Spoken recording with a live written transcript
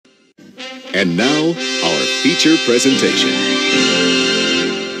And now, our feature presentation.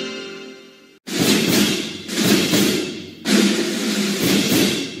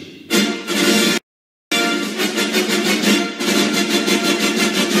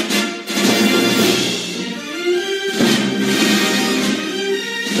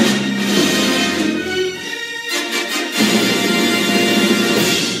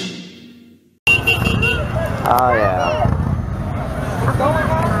 Oh yeah.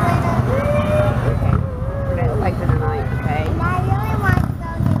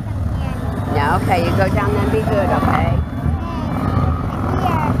 Okay, you go down there and be good, okay?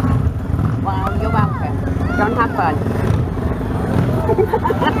 Well, you're welcome. Don't have fun.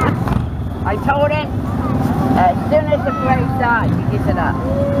 I told him, as soon as the play starts, he gets it up.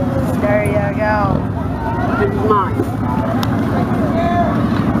 There you go. This is mine.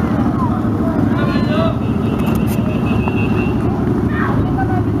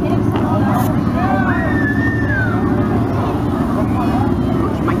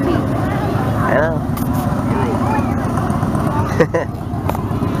 Watch my teeth. I know.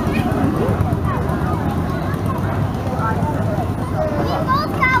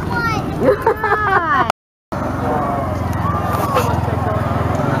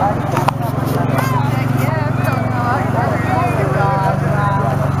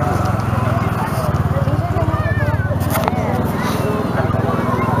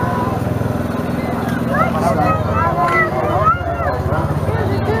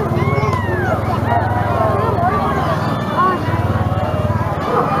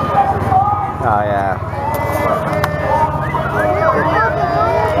 Oh yeah.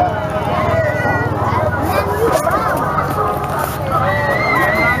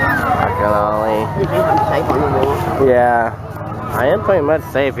 Yeah, I am pretty much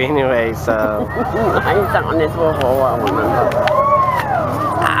safe anyway, so. I ain't sat on this wall for a while.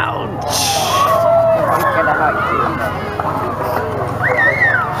 Ouch! I'm gonna hurt you.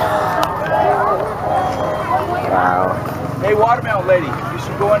 Wow. Hey, watermelon lady, you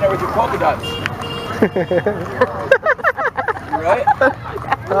should go in there with your polka dots. You right?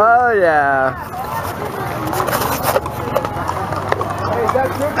 Oh yeah. Hey, is that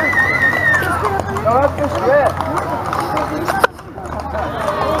sugar? No, that's just red.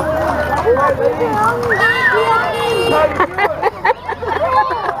 All right, lady. How you doing?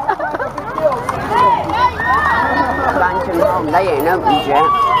 Lunch and home, they ain't opened yet.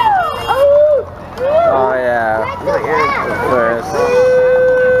 Oh yeah. Where's?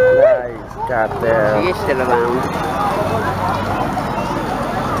 Nice. Got there. You're still around.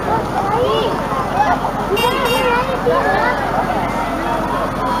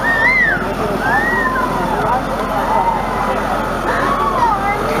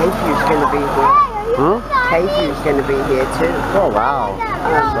 Casey's gonna be here. Casey's gonna be here too. Oh wow.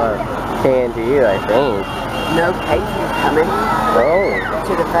 Candy, I think. No, Casey's coming Oh.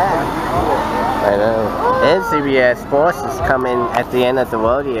 to the fair. I know. And CBS Sports is coming at the end of the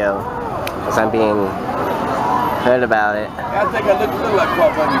rodeo. Because I'm being heard about it. I think I look a little like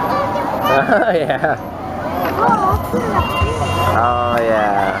Paul Bunyan. Oh yeah. Oh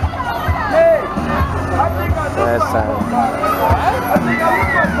yeah. Hey, I think I look That's like Paul Bunyan. I think I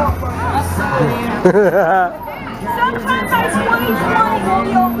look like Paul Bunyan. Sometimes I 2020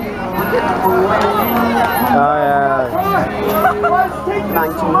 Oh yeah.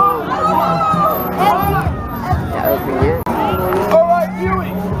 Lunch and home. Open yet? All right,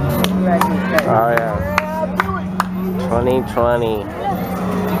 Huey. Oh yeah. 2020.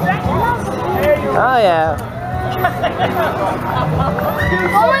 Oh yeah.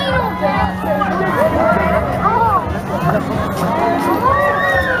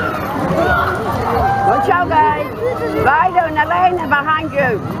 Watch out, guys. Ryder and Elena behind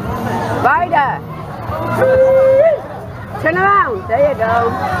you. Ryder. Turn around. There you go.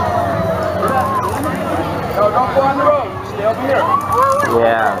 No, don't go on the road. Stay over here.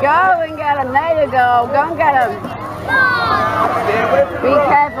 Yeah. Go and get him. There you go. Go and get him. Stay away from the Be road.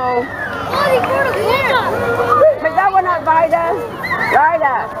 careful. Pick that one up, Ryder.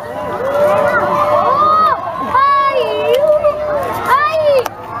 Ryder.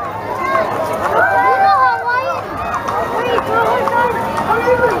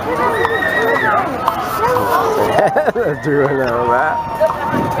 Doing all that.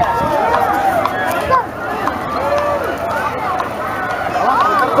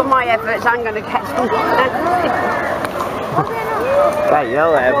 For my efforts, I'm going to catch them. That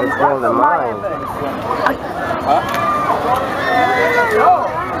yellow effort's more than mine.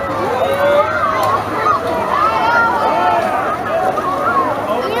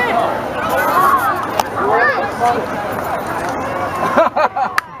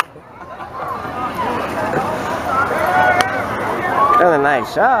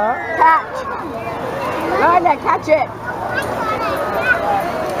 Nice shot. Catch. Ryder, catch it.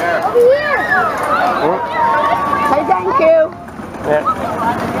 Over here. Say thank you. Yeah.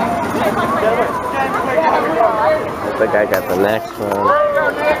 I think I got the next one.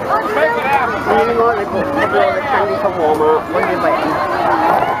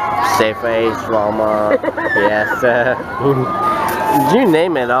 Safeway, Walmart, yes. You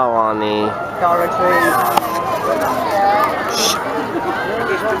name it all on the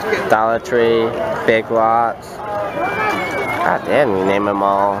Dollar Tree, Big Lots. God damn, you name them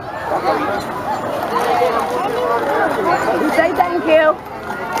all. Say thank you.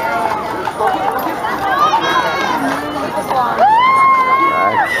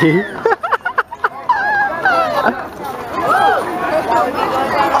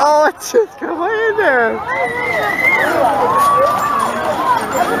 Oh, it's just going in there.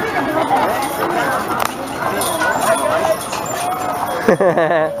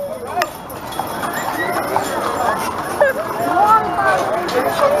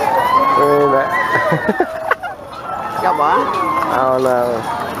 Come on. I don't know.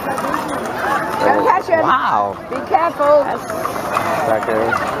 Don't catch him. Wow. Be careful.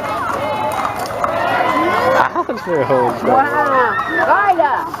 Suckers. Wow.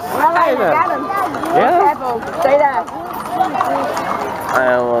 Ryder. Ryder, get him. Yeah. Be careful. Stay there. I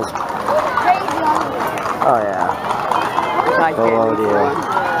almost. Oh yeah. Like Oh dear.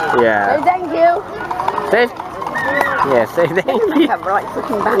 Say Yeah. thank you. Say. Yeah. Say thank you. Have right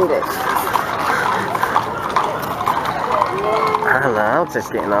fucking bandits. I don't know. I'm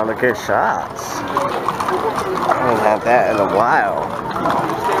just getting all the good shots. I haven't had that in a while.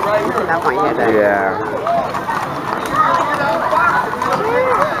 That one here, though. Yeah.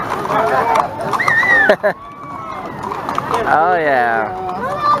 Oh yeah.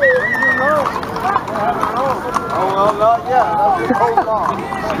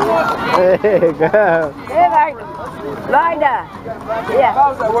 There you go. Here, Ryder. Yeah.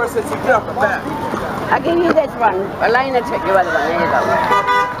 How's that worse than you jump back? I'll give you this one. Elena took your other one. Here you go.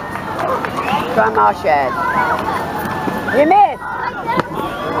 Try my shared. You missed.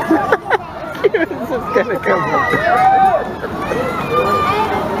 This is gonna come up.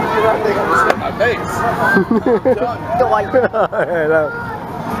 I think I'm just in my face. Go on. I know.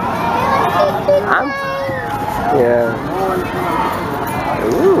 Yeah.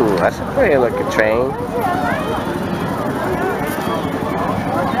 Ooh, that's a pretty looking train.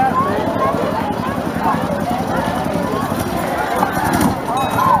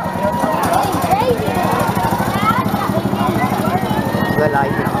 Well, I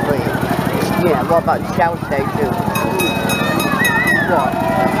agree. Yeah, what about Shell Station? What?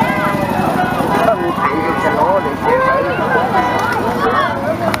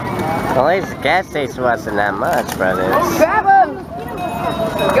 Well, at least the gas station wasn't that much, brothers. Grab him!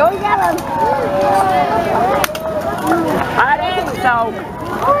 Go and get him! I don't think so.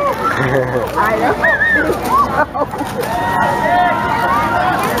 I don't think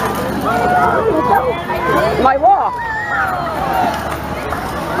so. My walk.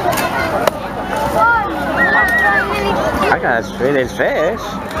 I got a Swedish fish.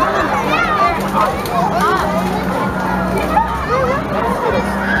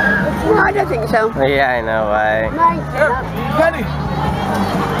 No, I don't think so. Yeah, I know, right? Here, Penny.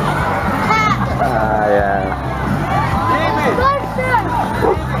 Yeah.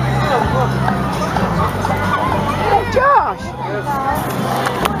 Hey, Josh!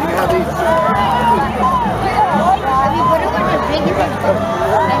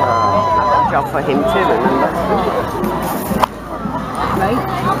 Job for him too, remember? Right?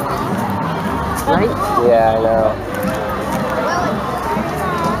 Right? Yeah, I know.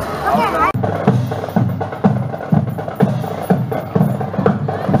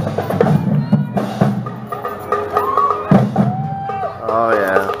 Oh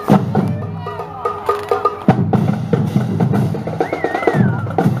yeah.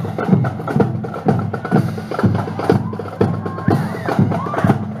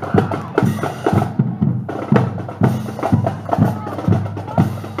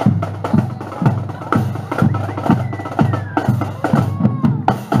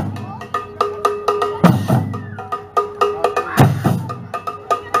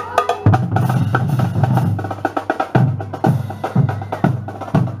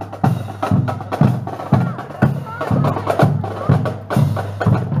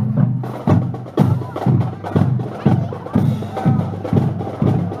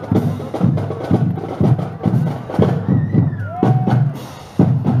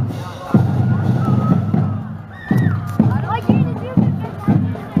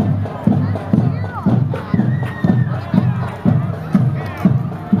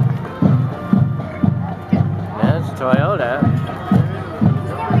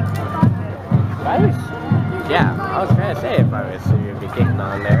 be getting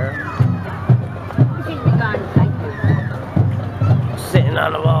on there. She's been going, thank you. Sitting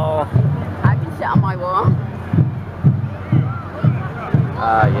on the wall. I can sit on my wall.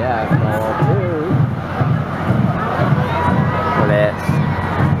 Yeah, it's my wall too. Look at this.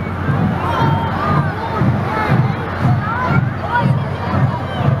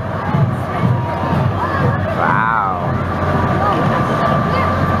 Wow.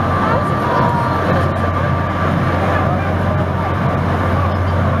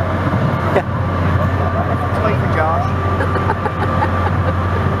 Toy for Josh.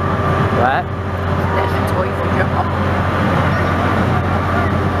 What? There's a toy for Josh.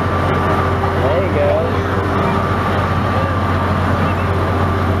 There you go.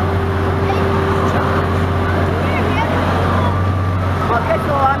 Well, guess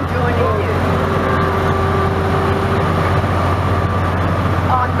what? I'm joining you.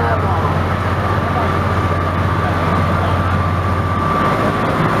 On the wall.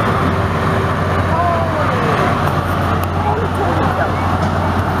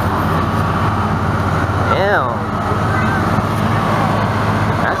 Ew.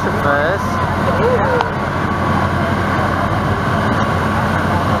 That's a first.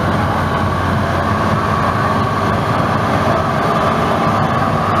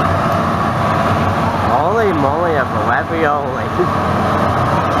 Holy moly, a ravioli.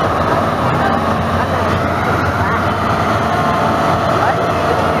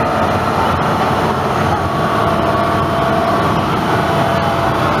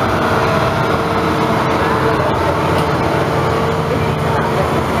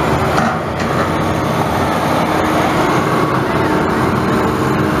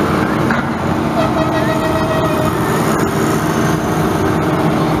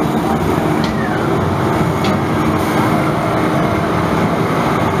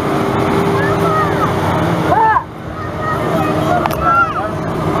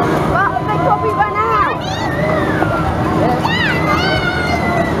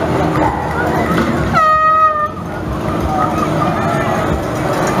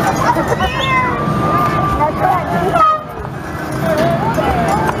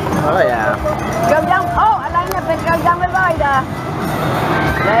 Oh yeah. Go down. Oh, Elena, but go down the rider.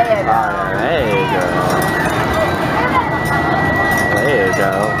 There you go. There you go. There you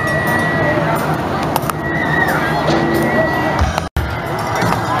go.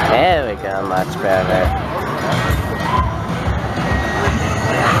 There we go, much better.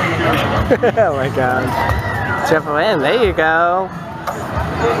 Oh my god. Triple in, there you go.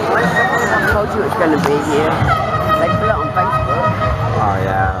 I told you it's going to be here. They put it on Facebook. Oh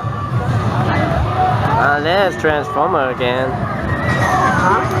yeah. Oh, there's Transformer again.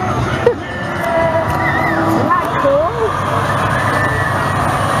 Huh? Isn't that cool?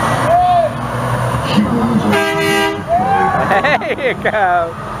 There you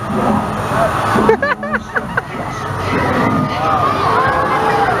go.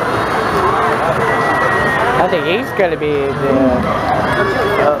 I think he's gonna be there.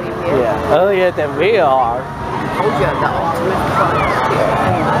 Yeah, earlier than we are. I told you the Optimus Prime.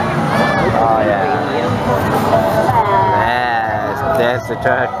 Oh yeah. There's the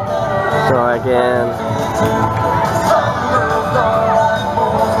truck. So again.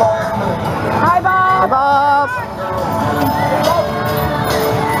 Hi, Bob. Hi, Bob.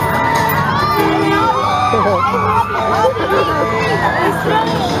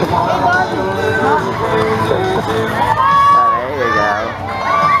 There you go.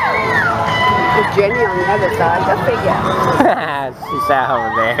 There's Jenny on the other side, I figure. She's out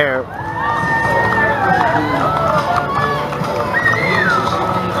over there.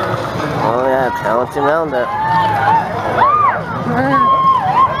 Oh yeah, talented Melda.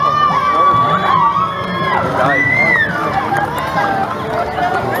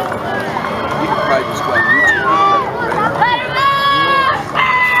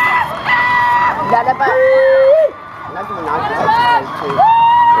 Lullaby. That's a nice place to go to.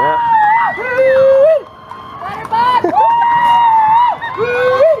 Yeah.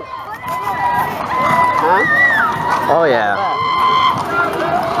 Huh? Oh yeah.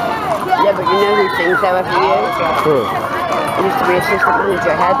 Yeah, but you know who sings there every year? Who? It used to be assistant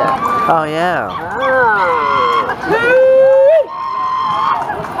manager Heather. Oh yeah. Ah.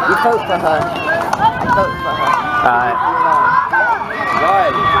 You vote for her. Vote for her. Alright.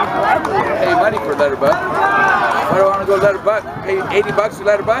 Right. Pay money for Letterbuck. Why do I want to go Letterbuck? Pay $80 for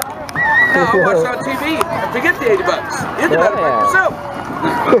Letterbuck? No, I'll watch it on TV. Forget the $80. You're the Letterbuck yourself.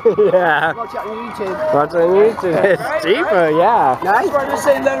 Yeah. Watch it on YouTube. Watch on YouTube. It's cheaper, yeah. That's why they're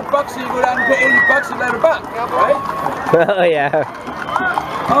saying Letterbuck, so you go down and pay $80 for Letterbuck, right? Oh yeah.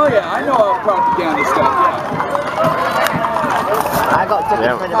 Oh yeah, I know all propaganda stuff, yeah. I I got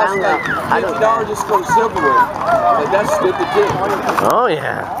tickets for the roundup. I don't $50 just go to silverware. Like, that's stupid too. Oh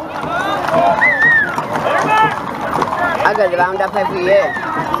yeah. I go to the roundup every year.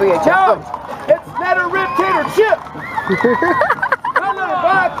 For your Joe, job. it's not a rib tater chip. Not little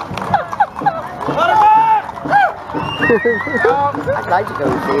buck. I'd like to go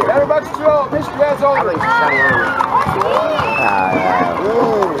and see it. $100 too old. Michigan has all I of went it. to Cheyenne.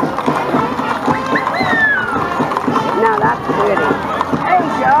 Now that's pretty. Hey,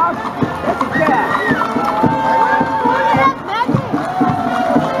 Josh. That's a cat.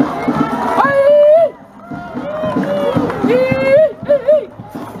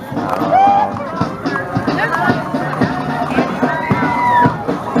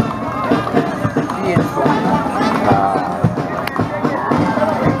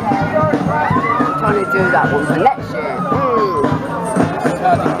 I'm trying to do that one for next year.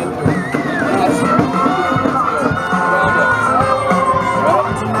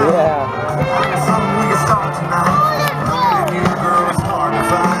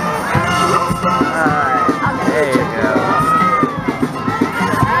 There you go.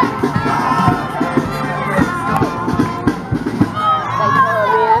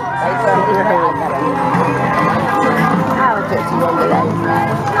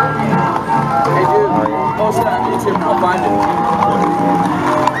 Hey dude, post it on YouTube and I'll find it.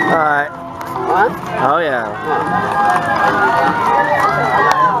 Alright. What? Oh yeah.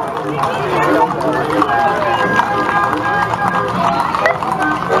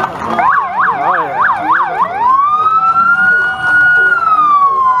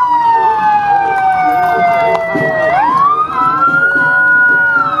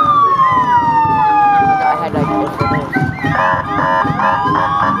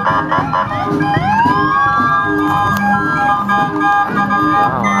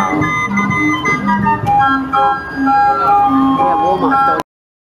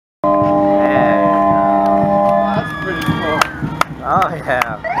 Oh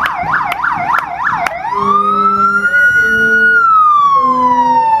yeah.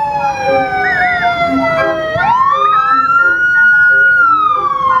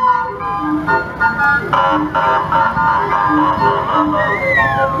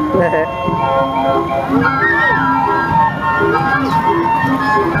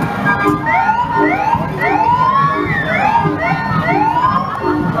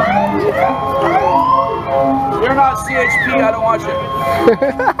 You're not CHP, I don't watch it.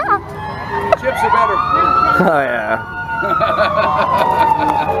 Chips are better. Oh yeah.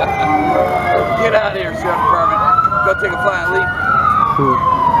 Get out of here, Sheriff Department. Go take a flying leap.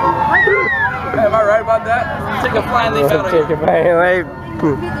 Hey, am I right about that? Take a flying leap out of here. Take a flying leap.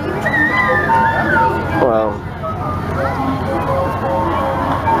 Well.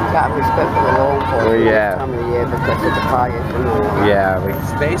 Got respect for the law enforcement Yeah. this time of the year because of the fires and all that. Yeah. We,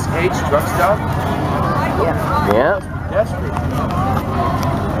 Space age truck stop? Yeah. yeah. Desperate.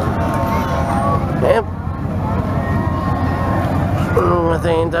 Yep. With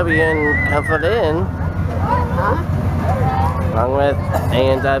A&W and Comfort Inn. Huh? Along with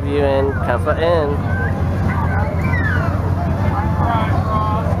A&W and Comfort Inn.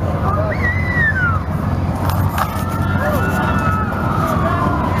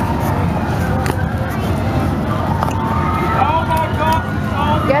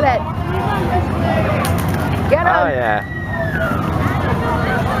 Get it. Get it. Oh yeah.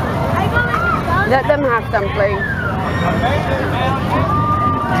 Let them have some, please.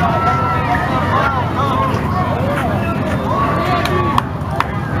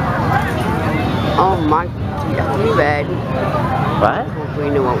 Oh my, you read. What? We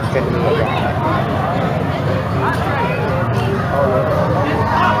knew what was going to be there.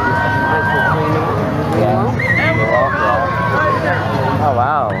 Oh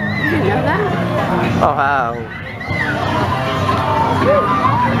wow. You didn't know that? Oh wow.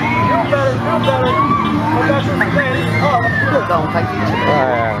 Go and take your chicken. Oh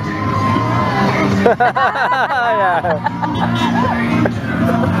yeah.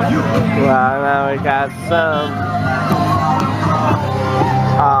 Yeah. Well, now we got some.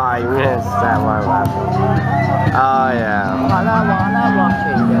 Oh, I missed that one last one. Oh yeah. Walla walla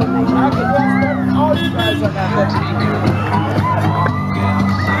Washington. All you guys on that list.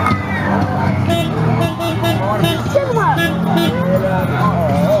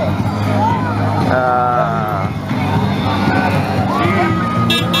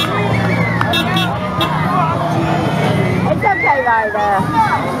 It's okay right there.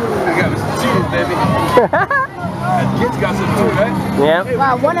 I got some cheese, baby. And the kids got some too, right? Yep. Hey,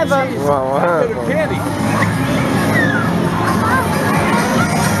 Well, one of them. Well, one of bit of them. candy.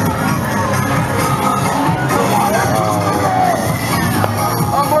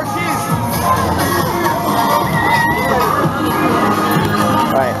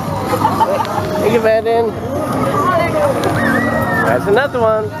 another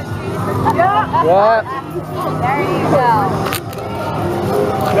one. Yeah. Yeah. There you go.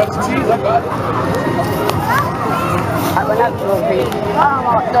 That's cheese, I got it. I went up to a piece.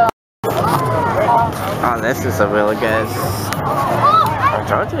 Oh, this is a really good. I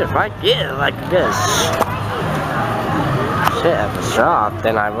told you if I get it like this shit at the shop,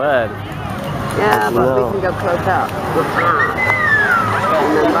 then I would. Yeah, but No. we can go close up.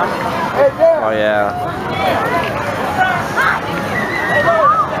 Remember? Oh yeah.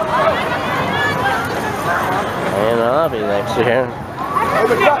 And I'll be next year.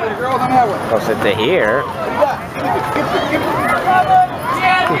 Closer to here.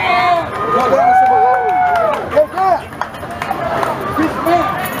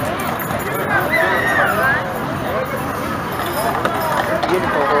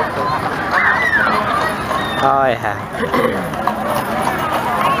 Oh yeah.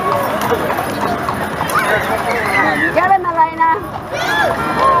 Get him, Elena.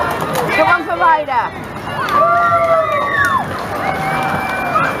 Come on for Ryder.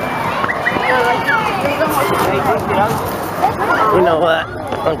 You know what?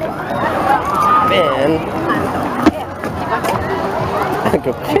 Uncle Ben.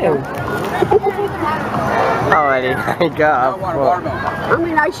 Uncle Ben. Alrighty, I got. I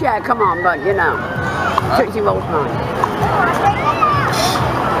mean, I share, come on, but you know. Tootsie Roll's mine.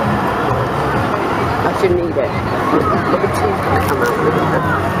 I should need it. The teeth can come out.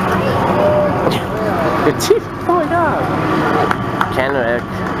 The teeth? Oh my god. Kenrick.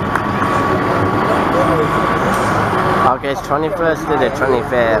 August 21st to the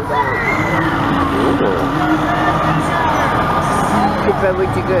 25th. Ooh. People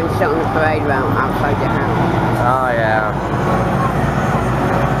would you go and sit on the parade route outside your house? Oh yeah.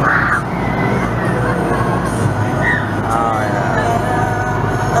 Oh yeah.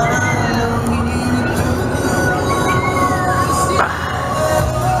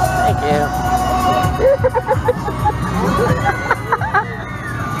 Thank you.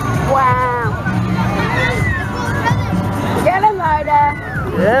 Wow. Get him, Ryder.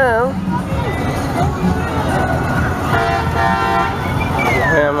 Yeah.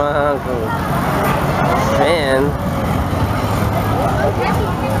 Grandma, Uncle Ben.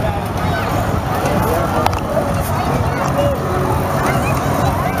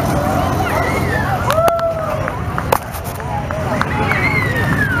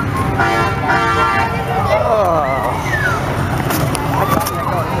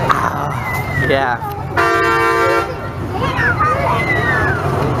 Yeah.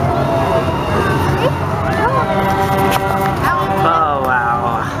 Oh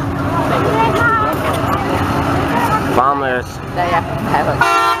wow. Bombers. There you have it.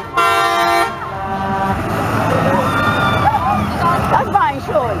 That's mine,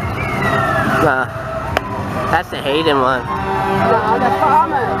 Sean. Nah. That's the Hayden one. No, the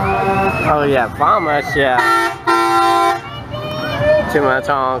farmers. Oh yeah, bombers, yeah. Too much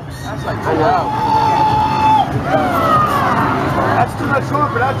honks. That's like 2 hours. That's too much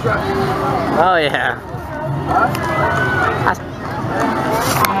honk for that truck. Oh yeah.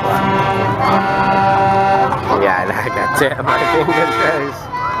 Yeah, I got that on my fingers.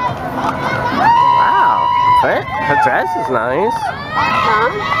 Wow, the dress is nice. Huh?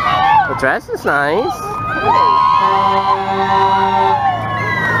 The dress is nice.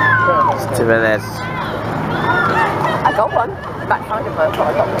 Let's do this. I got one. Back side of her, but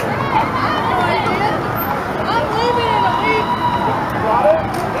I got one.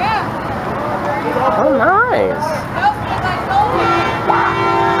 Oh, nice.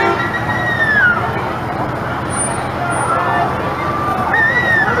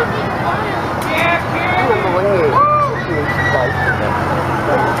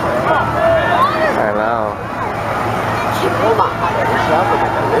 I know. Walmart had it myself, but I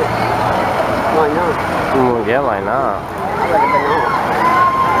don't know. Why not? Yeah, why not? I would have been off.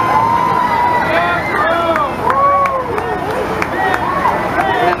 I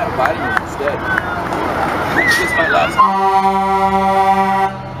end up biting you instead. This is my last I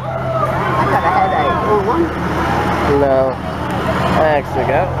got a headache. Oh, one. No. I actually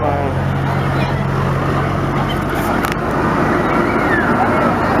got one.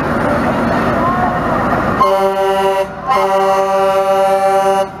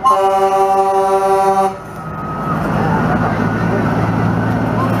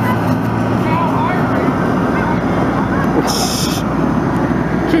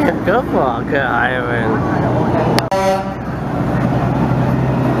 Can't go for a island.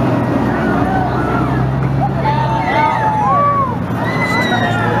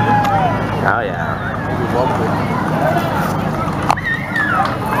 Oh yeah.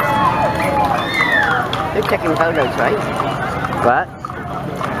 They're taking photos, right? What?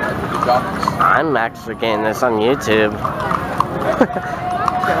 I'm actually getting this on YouTube.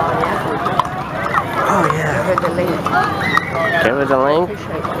 Oh yeah. Give her the link. Give her the link?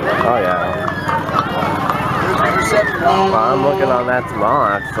 Oh yeah. Well, I'm looking on that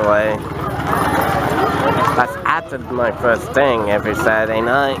tomorrow actually. That's after my first thing every Saturday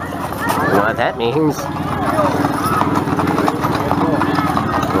night. You know what that means?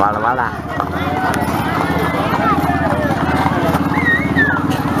 Walla walla.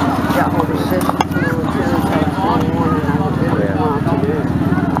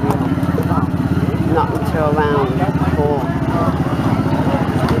 Not until around 4.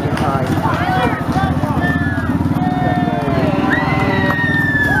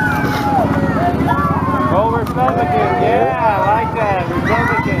 Oh, Republican, yeah, I like that,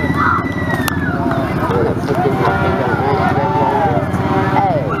 Republican.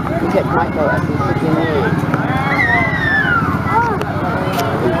 Hey, you get my go up and put your name.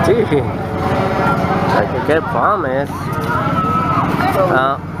 Gee, like a good promise.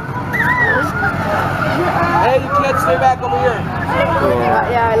 Hey, you can't stay back over here.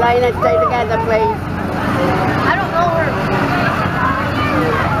 Yeah, Elena, stay together, please. I don't know her.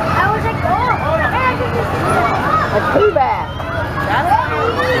 I was like, oh, hey, I can just That's too bad.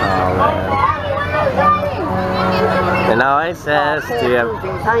 And now it says, do you have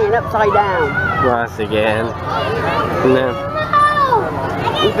He's hanging upside down. once again? No.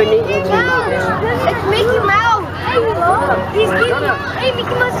 He's been eating too much. It's Mickey Mouse. He's getting, hey,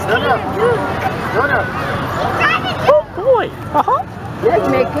 Mickey Mouse is getting it too. Oh boy! Yes,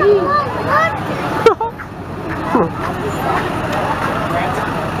 Mickey.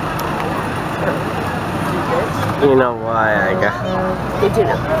 You know why I got... They didn't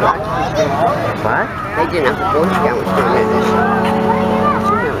have to watch. What? They didn't have to go to Scouts to do this.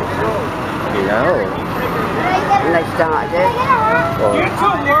 You know. And they started it. Well, Get to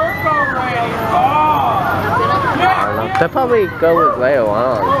work already. Oh. I don't know. They'll probably go with later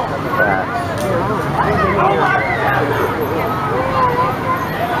on.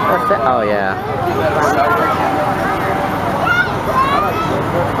 What's that? Oh yeah.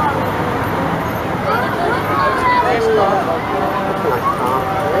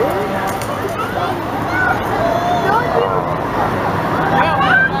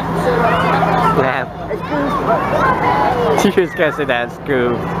 You was gonna say that's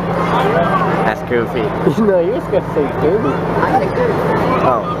goof. That's goofy. No, you was gonna say goof. I said good.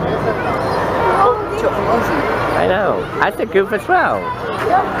 Oh, Took it easy. I know. I said goof as well.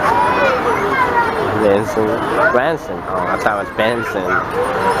 Vincent Branson. Oh, I thought it was Benson.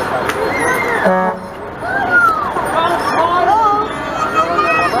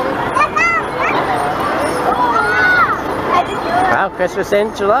 Wow, Christmas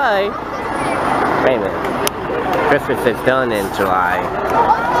in July. Wait a minute. Christmas is done in July.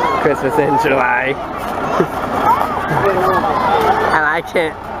 Christmas in July. And I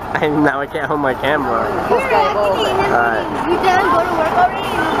can't, now I can't hold my camera. Alright. You didn't go to work already?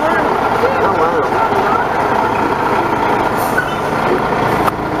 Oh, wow.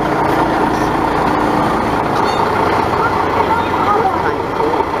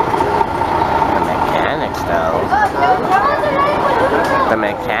 The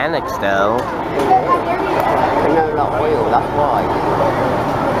mechanics though. They know a lot of oil, that's why.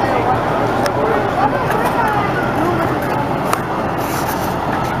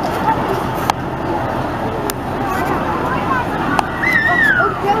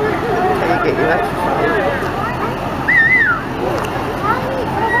 So you get your exercise.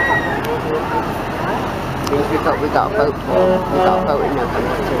 Means we got a boat for. We got a boat in there.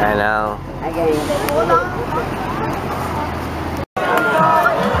 I know. Again.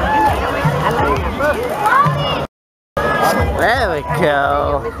 There we go.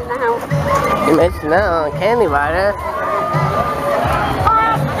 You're missing out on Candy Rider.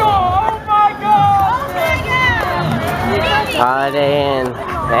 Holiday Inn.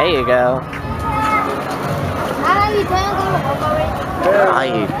 There you go. Are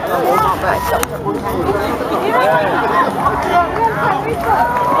you? Yeah. Come on, guys.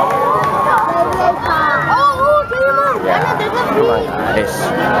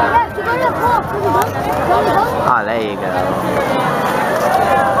 Oh, there you go.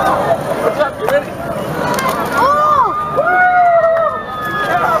 What's up? You ready?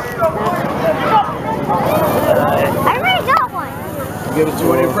 I already got one. Give it to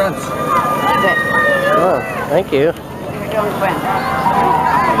one of your friends. Oh, thank you.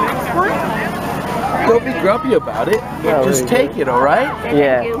 Don't be grumpy about it. No, Just take it, all right?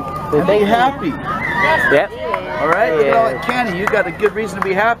 Yeah. And be happy. Yep. All right? Look at all that candy. You got a good reason to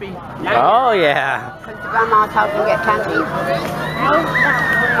be happy. Oh, yeah. Come to Grandma's house and get candy.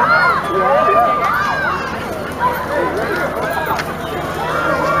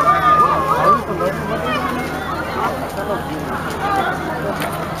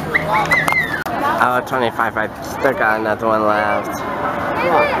 Oh, 25. I still got another one left.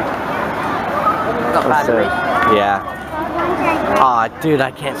 Got battery. Yeah. Oh, dude,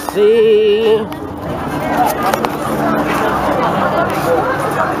 I can't see.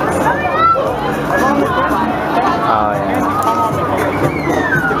 Oh, yeah.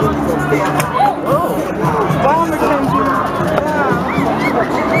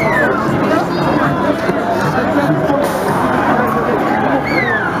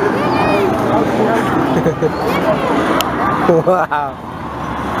 Wow.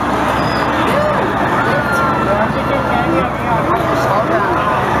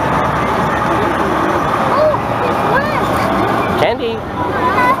 Candy.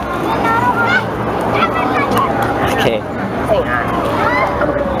 Okay. Hang on.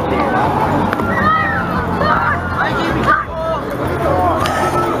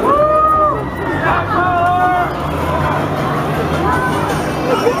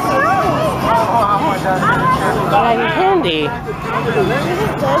 Like candy.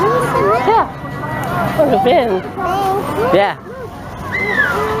 Yeah. What a bin. Yeah.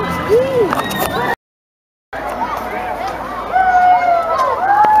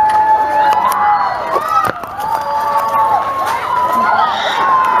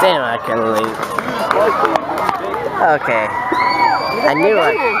 Damn, I couldn't leave. Okay. I knew I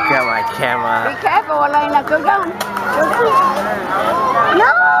got my camera. Be careful, Elena. Go down. Go down. No!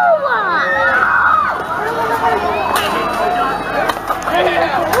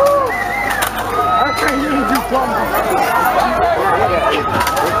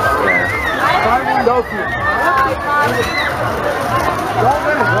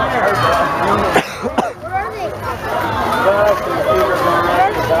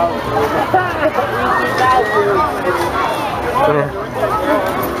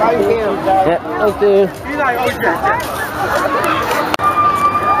 Thank you. Yeah, thank you.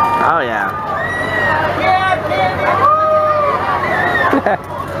 Oh yeah.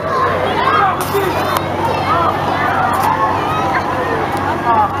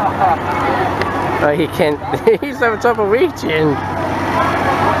 Oh, he can't. He's having trouble reaching.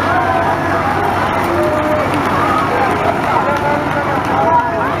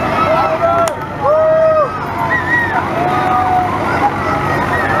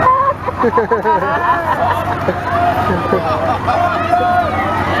 You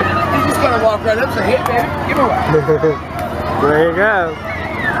just gotta walk right up, say, hey, baby, give me one. There you go.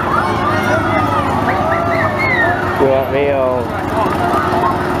 You want me all?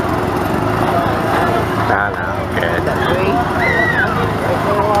 No, good.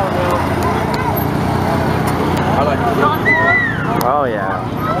 I like it. Oh yeah.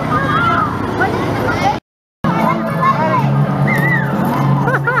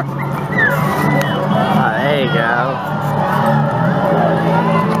 Oh, there you go.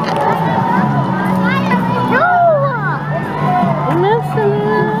 I'm missing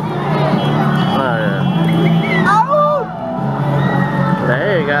it. Oh yeah.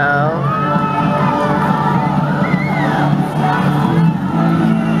 There you go.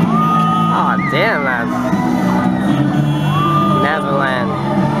 Oh damn, that's Neverland.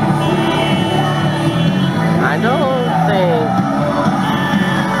 I don't think.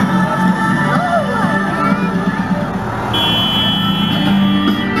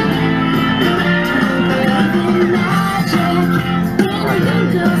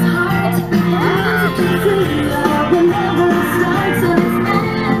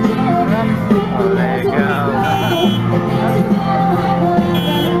 Oh, there you go.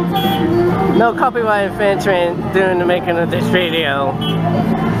 No copyright infringement during the making of this video.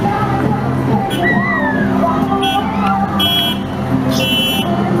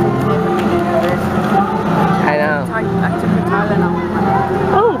 I know.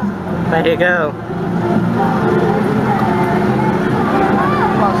 Oh, there you go.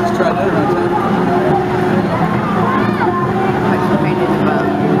 Let's just try that around time.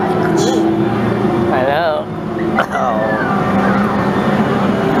 I know. Oh.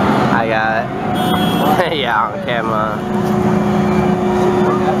 I got it. Yeah, on camera.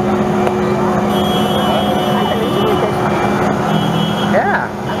 Yeah.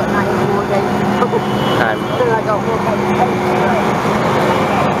 I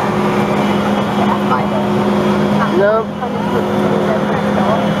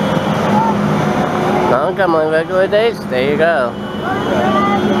of days, there you go.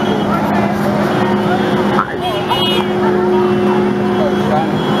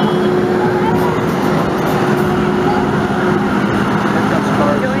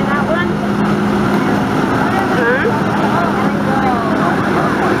 Doing that one?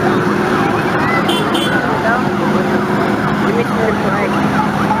 Give me some break.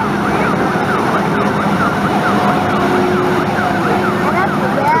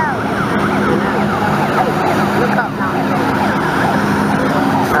 Look up now.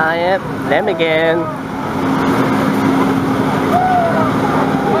 Ah, yep, them again.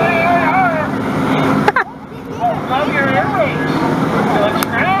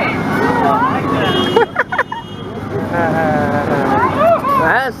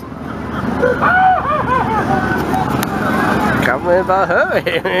 That's coming about her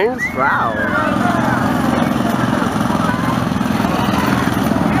earrings. Wow.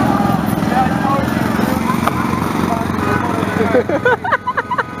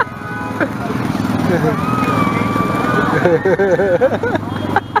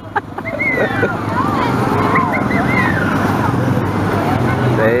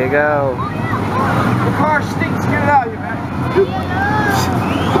 There you go. The car stinks. Get it out of here, man.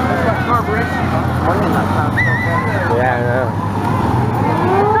 That's got carburation. Yeah, I know.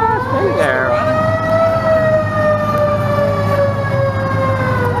 Hey there.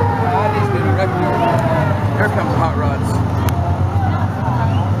 Here comes hot rods.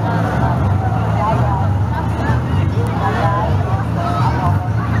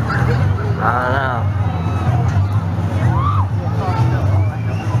 I don't know.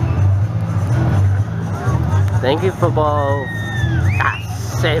 Thank you, football.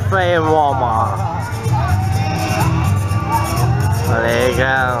 Safeway and Walmart. Well, there you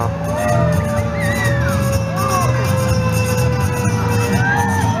go.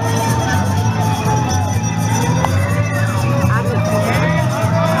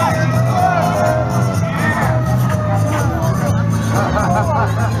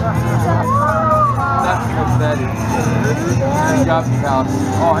 That's what that is. Jockey house.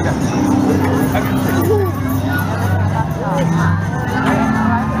 Oh, I got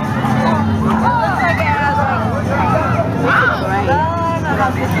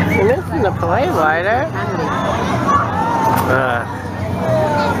You're missing the play lighter.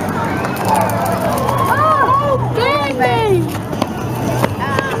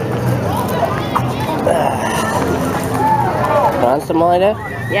 Want some lighter?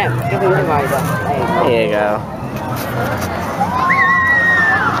 Yeah, give me the rider. There you go.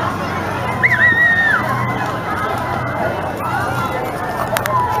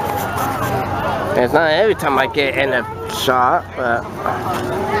 It's not every time I get in a shot, but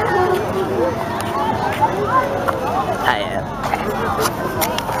I am.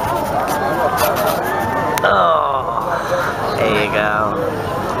 Oh, there you go.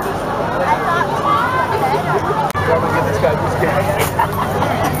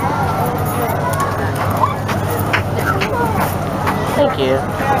 Thank you.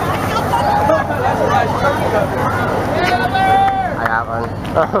 I got one.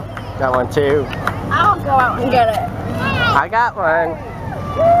 Oh, got one too. I'll go out and get it. I got one.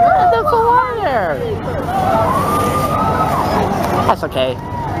 The water. That's okay.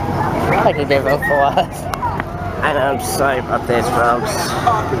 I can do both for us. I know, I'm sorry about this, folks.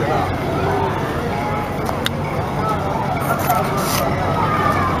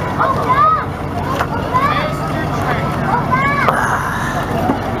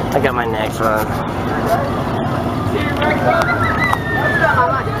 I got my next one.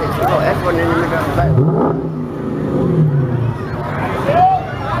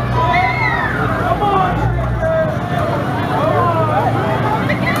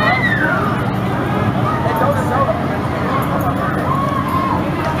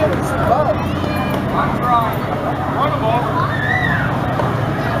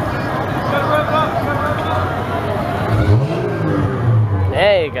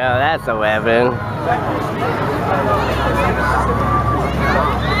 There you go, that's a weapon.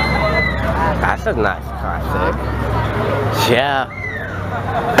 That's a nice classic. Yeah.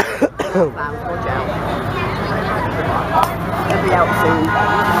 It'll be out soon.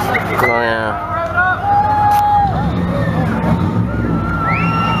 Oh yeah.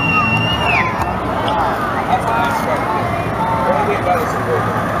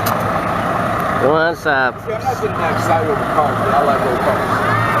 What's up? See, I'm not getting that excited over cars, but I like old cars.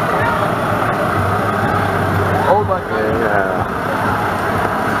 Old like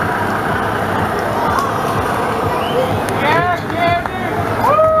yeah,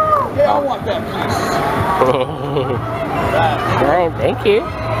 I want that piece. Thank you.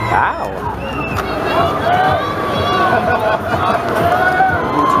 Wow.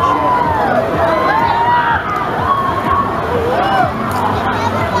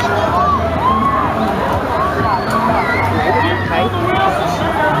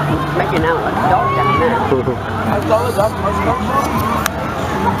 That's all it does.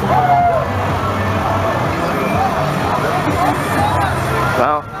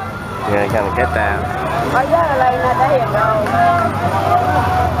 Well, you're gonna get that. Oh yeah, like that. There you go.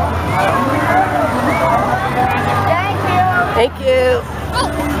 Thank you. Thank you.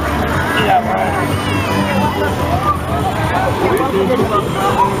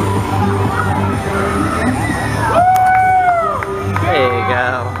 There you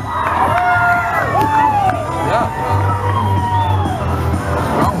go. Yeah. What's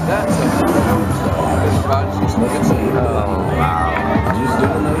wrong with that? Everybody's just looking at you. Oh, wow.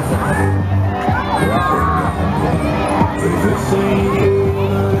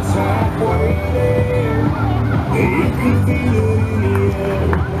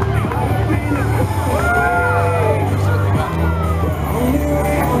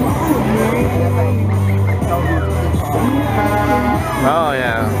 Oh,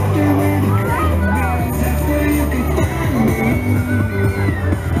 yeah.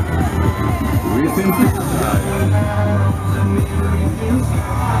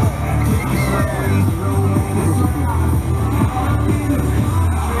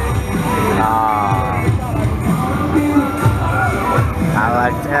 I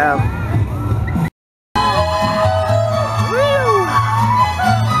like them.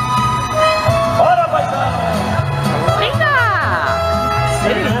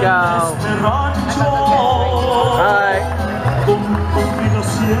 There you go. Alright.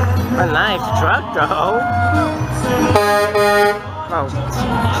 A nice truck though. Oh,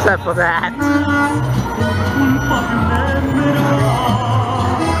 except for that.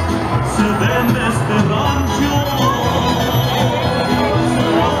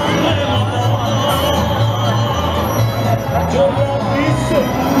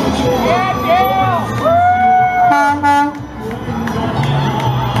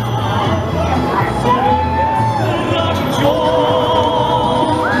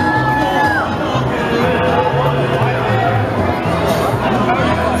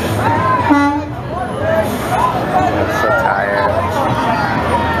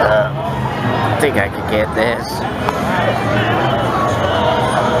 I think I could get this.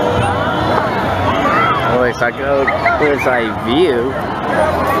 At least I go as I view.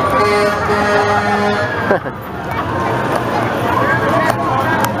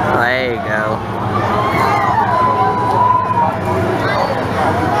 There you go.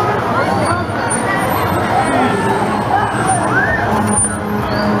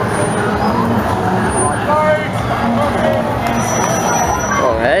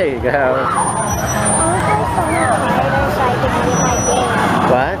 Oh, there you go.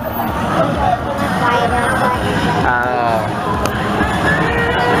 What?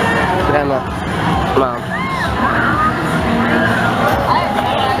 Grandma. Mom.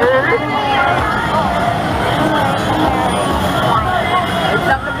 It's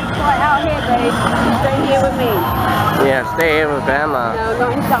something to be quiet out here, babe. Stay here with me. Yeah, stay here with Grandma. No,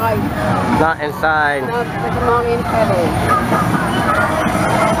 not inside. Not inside. No, with Mommy and Teddy.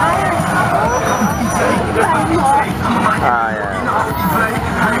 Oh, yeah.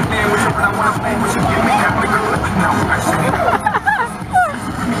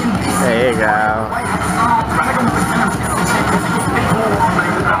 There you go.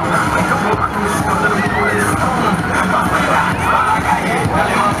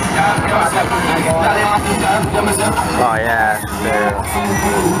 Oh, yeah, true.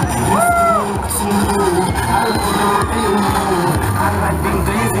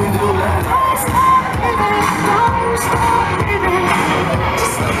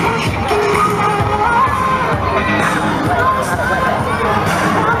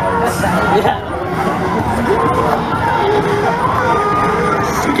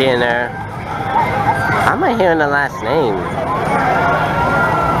 Skinner. How am I hearing the last name?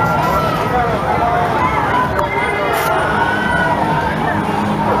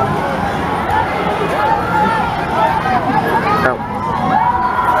 Oh.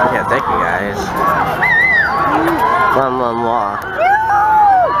 Yeah, thank you guys. One more.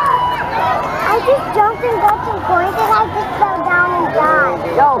 I just jumped and got some coins and I just fell down and died.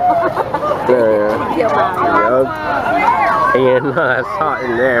 Yo. Yup. And it's hot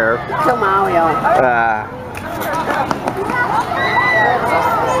in there. Kill Mario.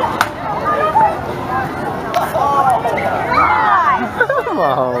 Come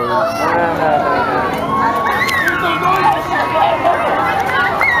on.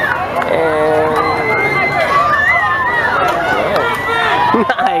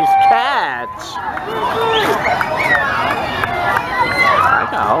 Nice catch. I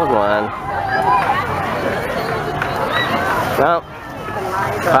got a hold one. Well,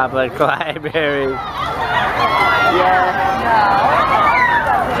 Public library. Yeah.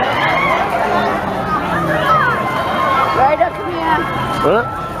 Right up here. Huh?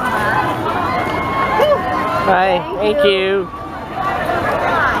 Hi, thank you.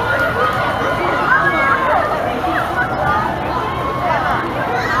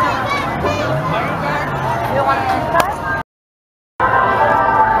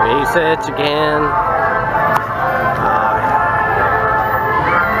 Research again.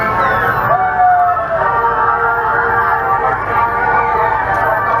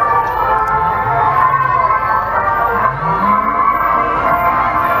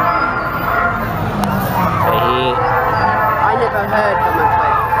 I never heard from a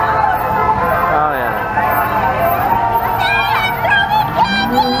place. Oh yeah.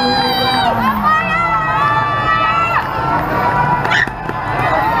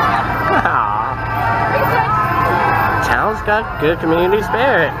 Town's got good community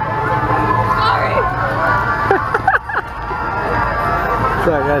spirit.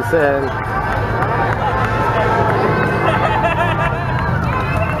 Like I said.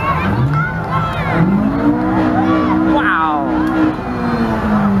 Wow.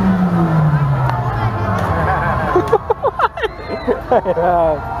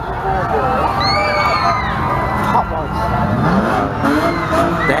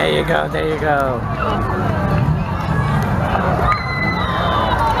 There you go, there you go.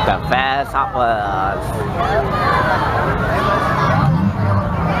 The fast hot ones.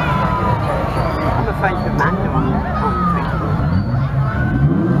 I'm a friend of Mando on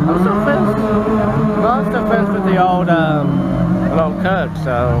I'm still friends. Well, I'm still friends with the old cook,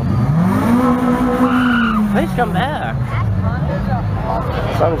 so please come back.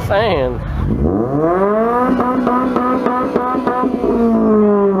 That's what I'm saying.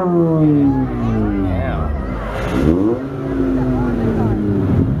 Yeah.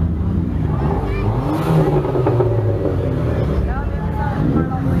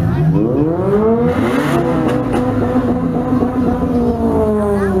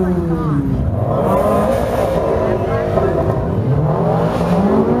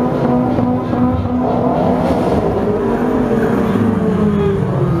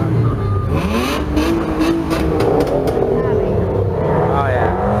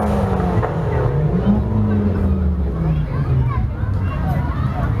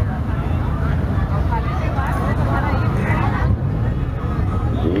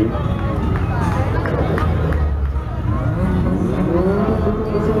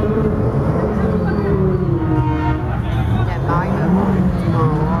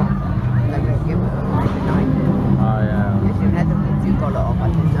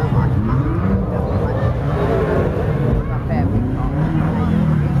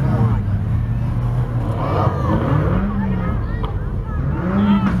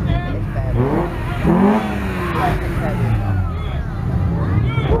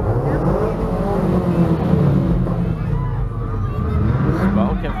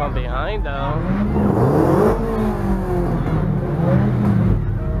 Smoking from behind though.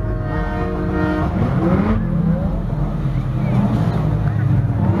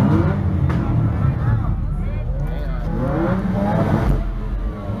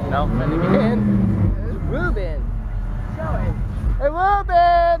 Nothing again. Ruben. Hey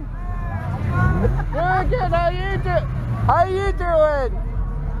Ruben! Ruben, how you doing?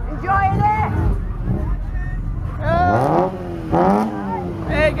 Enjoying it?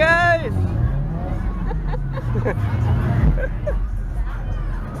 Hey guys!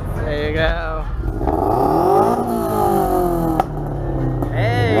 There you go.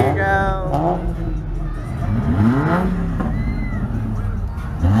 There you go.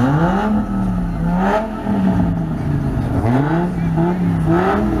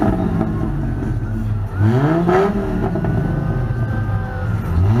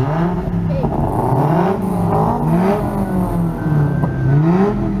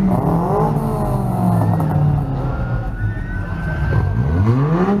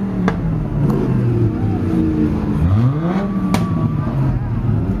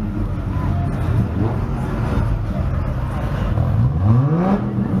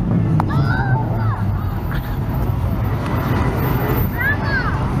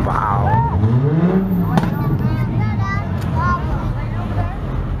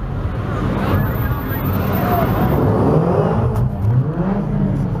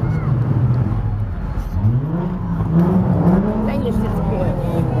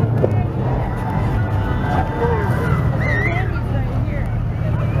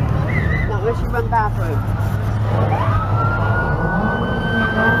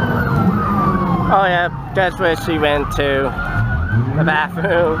 Oh yeah, that's where she went to. The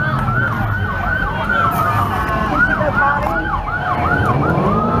bathroom. Did you go potty?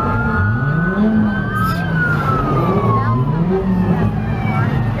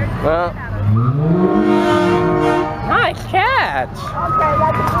 Well, nice catch. Okay,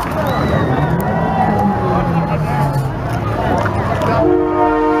 that's a good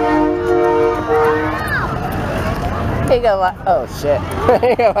Here you go, oh shit. Here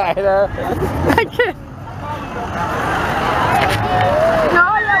you go, Ida. I can't. No,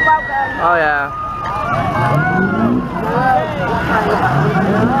 you're welcome. Oh yeah.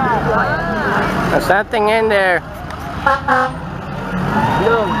 There's something in there.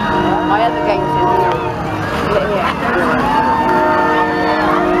 No, my other game's in here. Yeah.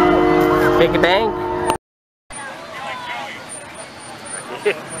 Piggy bank.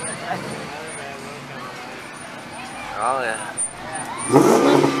 Oh yeah.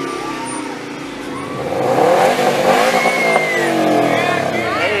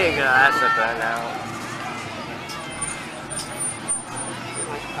 There you go, that's a fun out.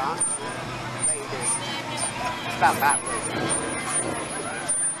 About that.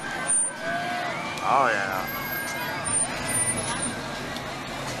 Oh yeah.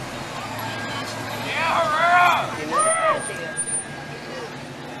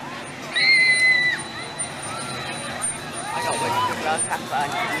 I got one to love, have fun,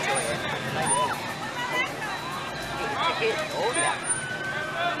 enjoy it. Oh yeah.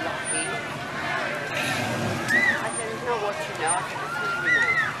 Lucky. I don't know what you know, I can see you know.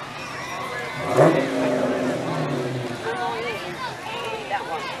 That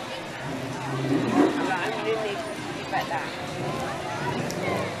one. I'm going to need to keep at that.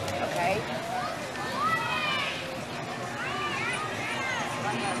 Okay?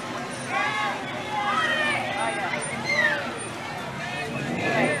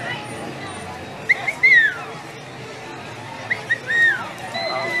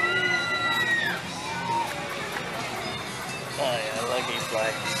 Oh yeah, look, he's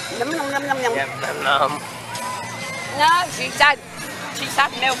like, Num num num num num. yep, num. No, she's had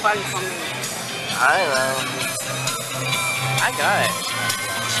milk bone from me. I know. I got it.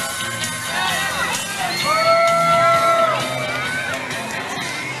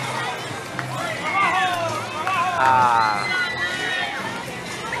 Ah.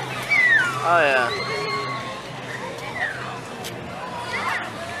 Oh yeah.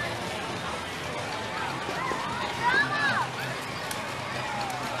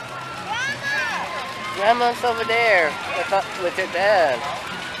 Grandma's over there with your dad.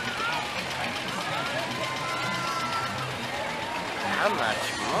 How much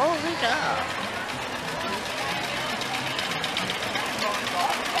more we got?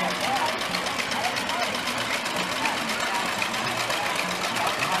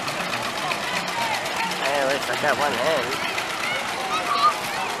 Hey, at least I got one in.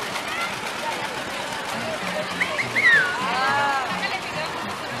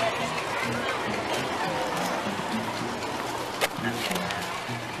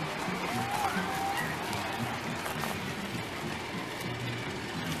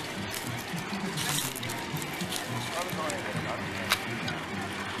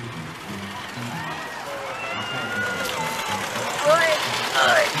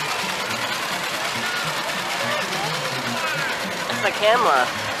 It's the camera.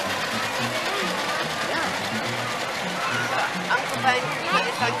 Uncle Ben, you put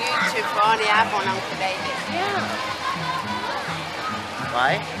this on YouTube for Arnie Ab on Uncle David. Yeah.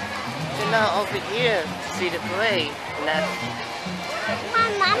 Why? You're not over here to see the play, and that's.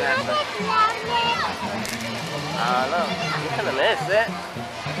 I don't know. You're gonna miss it.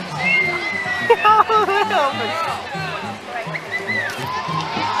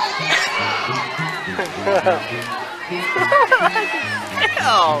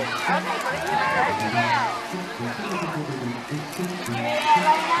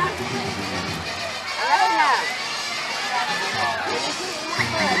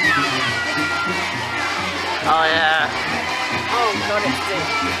 Oh yeah. Oh God, it's sick.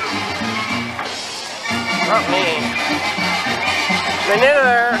 Not me.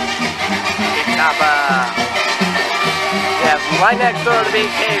 Manure. Kappa. Yeah, right next door to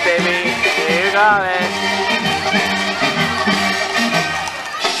BK, baby. You got it.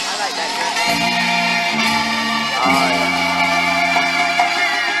 I like that guy. Oh yeah.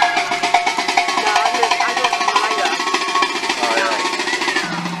 No, I got Maya. Oh yeah.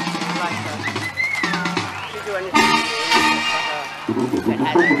 I like her. She'll do anything for her.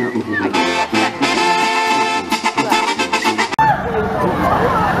 I get that.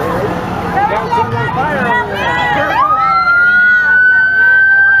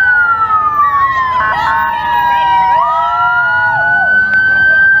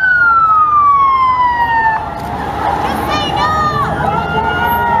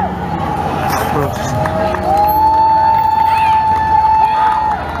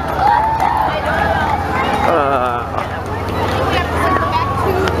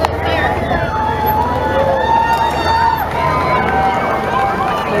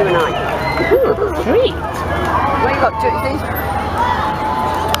 you and I. Sweet. What you got, Tootsies?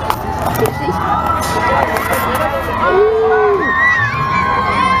 Tootsies?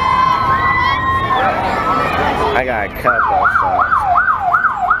 I got a couple stuff.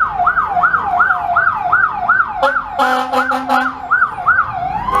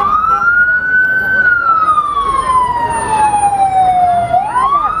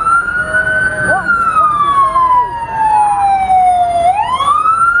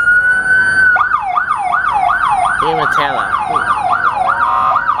 Umatilla.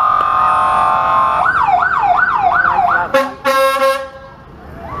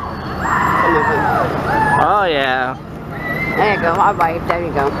 Oh yeah. There you go, I wave, there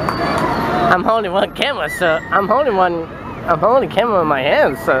you go. I'm holding one camera, so I'm holding camera in my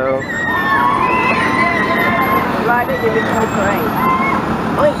hand, so. Right in the middle of the parade.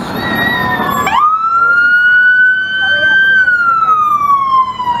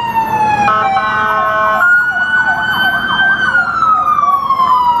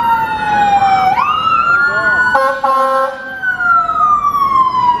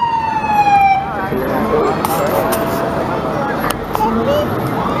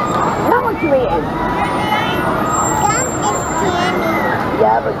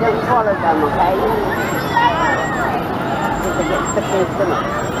 Yeah, but don't swallow them, okay? Because they get stuck in your stomach.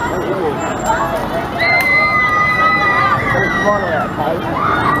 Don't swallow it, okay?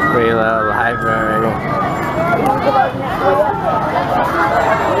 Free little library. You want to go over next to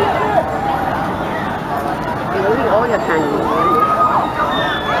you? You eat all your candy.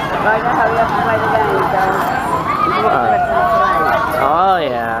 Right, now hurry up and play the game, so you can get the rest of the play. Oh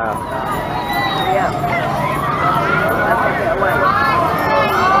yeah. Hurry up. I'll take it away.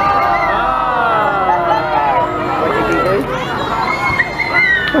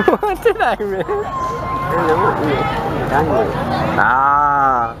 What did I miss? I don't know what you done with.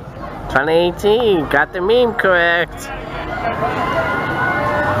 Ah, 2018, got the meme correct.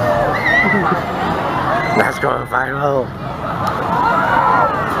 That's going viral.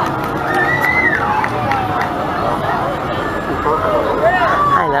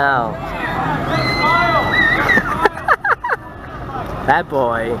 I know. That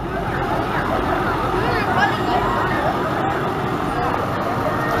boy.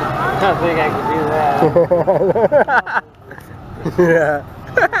 I don't think I can do that. Yeah.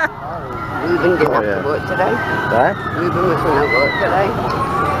 Ruben didn't have to work today. What? Ruben was going to work today.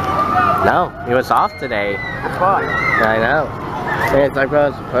 No, he was off today. That's why. I know. And it's like, well,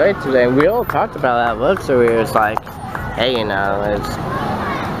 it's a parade today. And we all talked about that look, so we was like, hey, you know, it's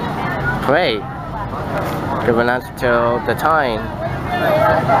parade. Giving us till the time.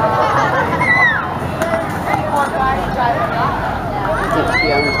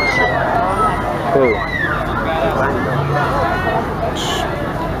 Who?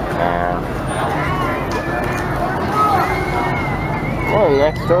 Oh,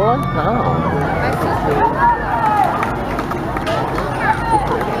 next door? No.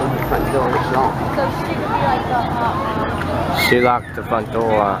 She locked the front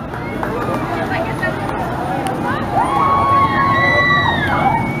door.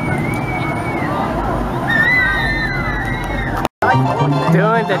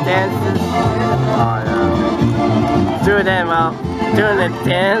 Doing the dances. Oh yeah. Doing them out. Doing the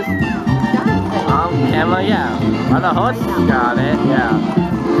dance. On camera, yeah. Oh, the horse got it, yeah.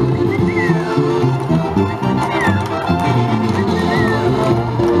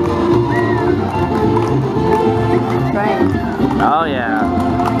 Train. Oh yeah.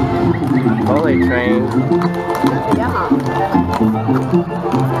 Fully trained. Yeah.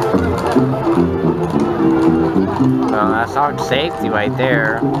 Well, that's our safety right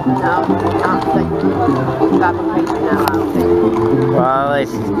there. No, not safety. Fabrication now, I think. Well, at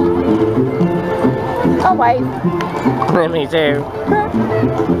least. Oh, wait. Me too.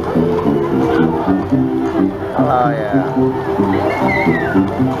 Oh yeah.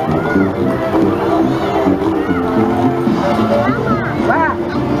 Wow.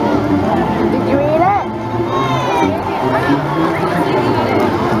 Did you eat it?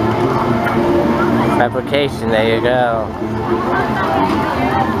 Fabrication, there you go.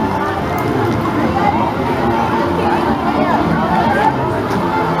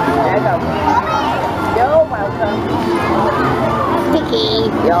 There you go. You're welcome. Sticky.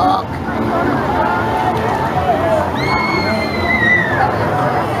 Yuck.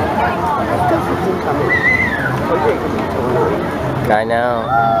 I know.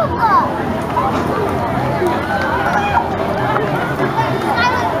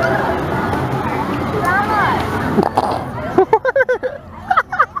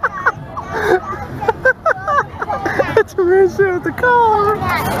 It's a mission of the car.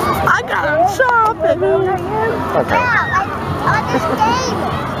 I got him shopping. Okay.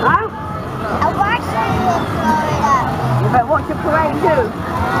 Huh? I watched it in Florida. You better watch the parade too.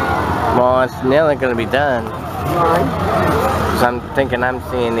 Well, it's nearly gonna be done. Right. Cause I'm thinking I'm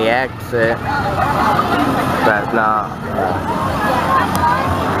seeing the exit, but it's not.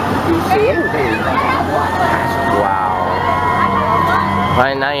 You see anything? Wow.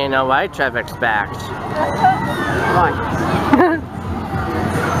 Right now you know why traffic's backed. Right.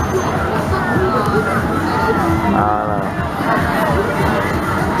 I don't know.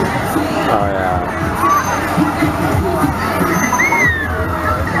 Oh yeah.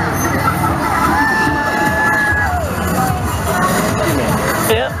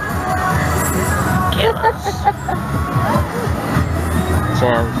 Yep.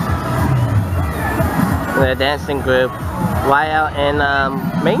 Chance. The dancing group. Why out in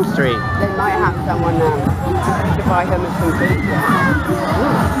Main Street? They might have someone to buy him some food.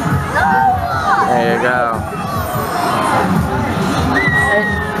 There you go. Hey,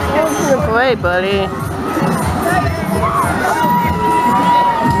 go to the parade, buddy.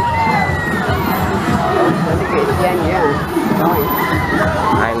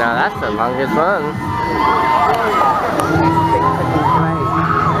 I know, that's the longest one.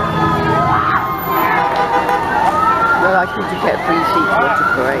 Well, I could just get free seats for the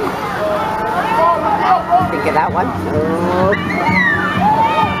parade. Think of that one.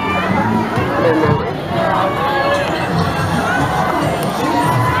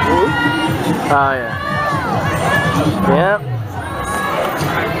 Oh yeah. Yep.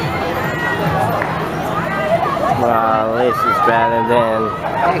 Well, at least it's better than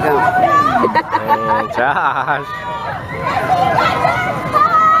There you go. Josh.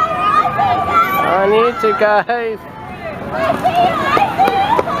 I need to, guys.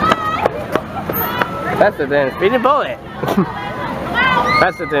 Faster than a speeding bullet.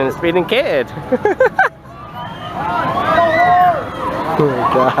 Faster than a speeding kid. Oh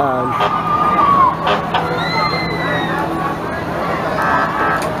my God.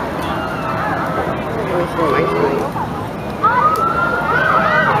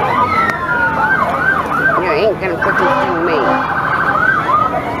 You ain't gonna fucking sting me.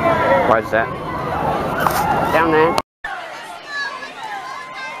 Why's that? Down there.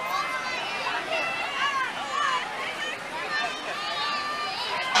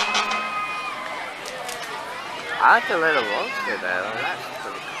 I like the little roadster though. That's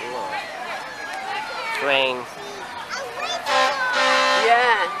pretty cool. Train.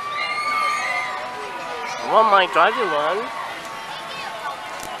 Yeah. One might drive you one.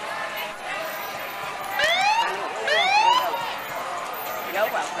 You're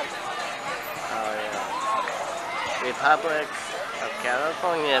welcome. Oh yeah. Republic of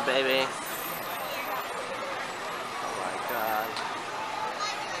California, baby. Oh my God.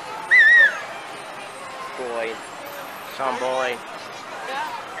 Boyd. Some boy.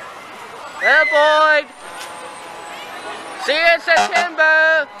 Hey Boyd! See you in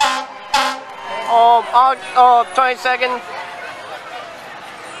September! Oh, 22nd.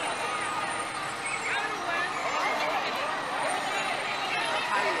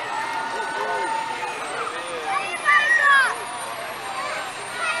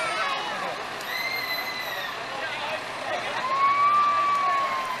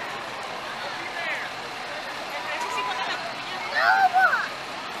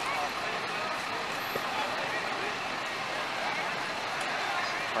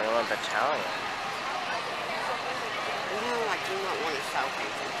 Battalion. No, I do not want to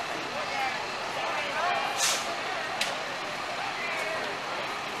selfie.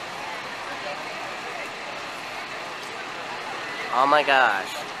 Oh my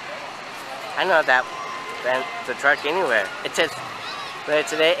gosh. I know that the truck anywhere. It says, but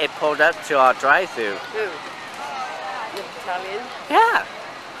today it pulled up to our drive-thru. Who? The battalion? Yeah.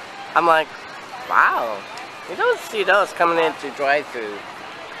 I'm like, wow. You don't see those coming into drive-thru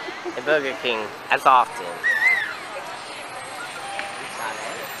at Burger King as often.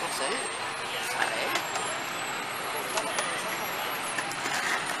 What's that?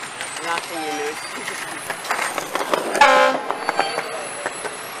 Nothing you know.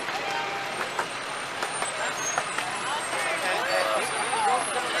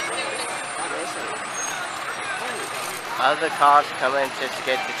 Other cars coming to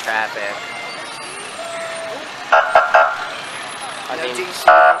skip the traffic. No DC this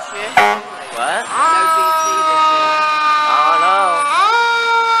year? What? No DC this year. Oh no.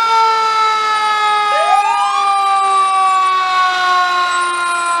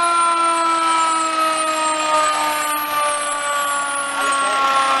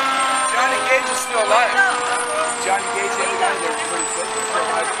 Johnny Gage is still alive. Johnny Gage, the other guy, they're pretty fit.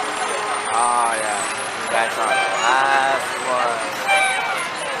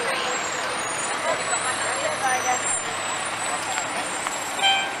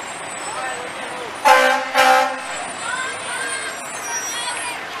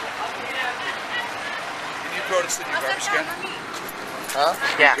 throw this in your garbage can? Huh?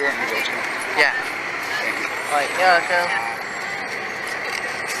 Yeah. Throw it in your garbage can. Yeah. Thank you. Alright, yeah, okay.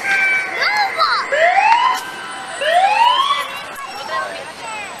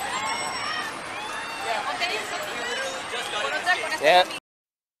 Yeah.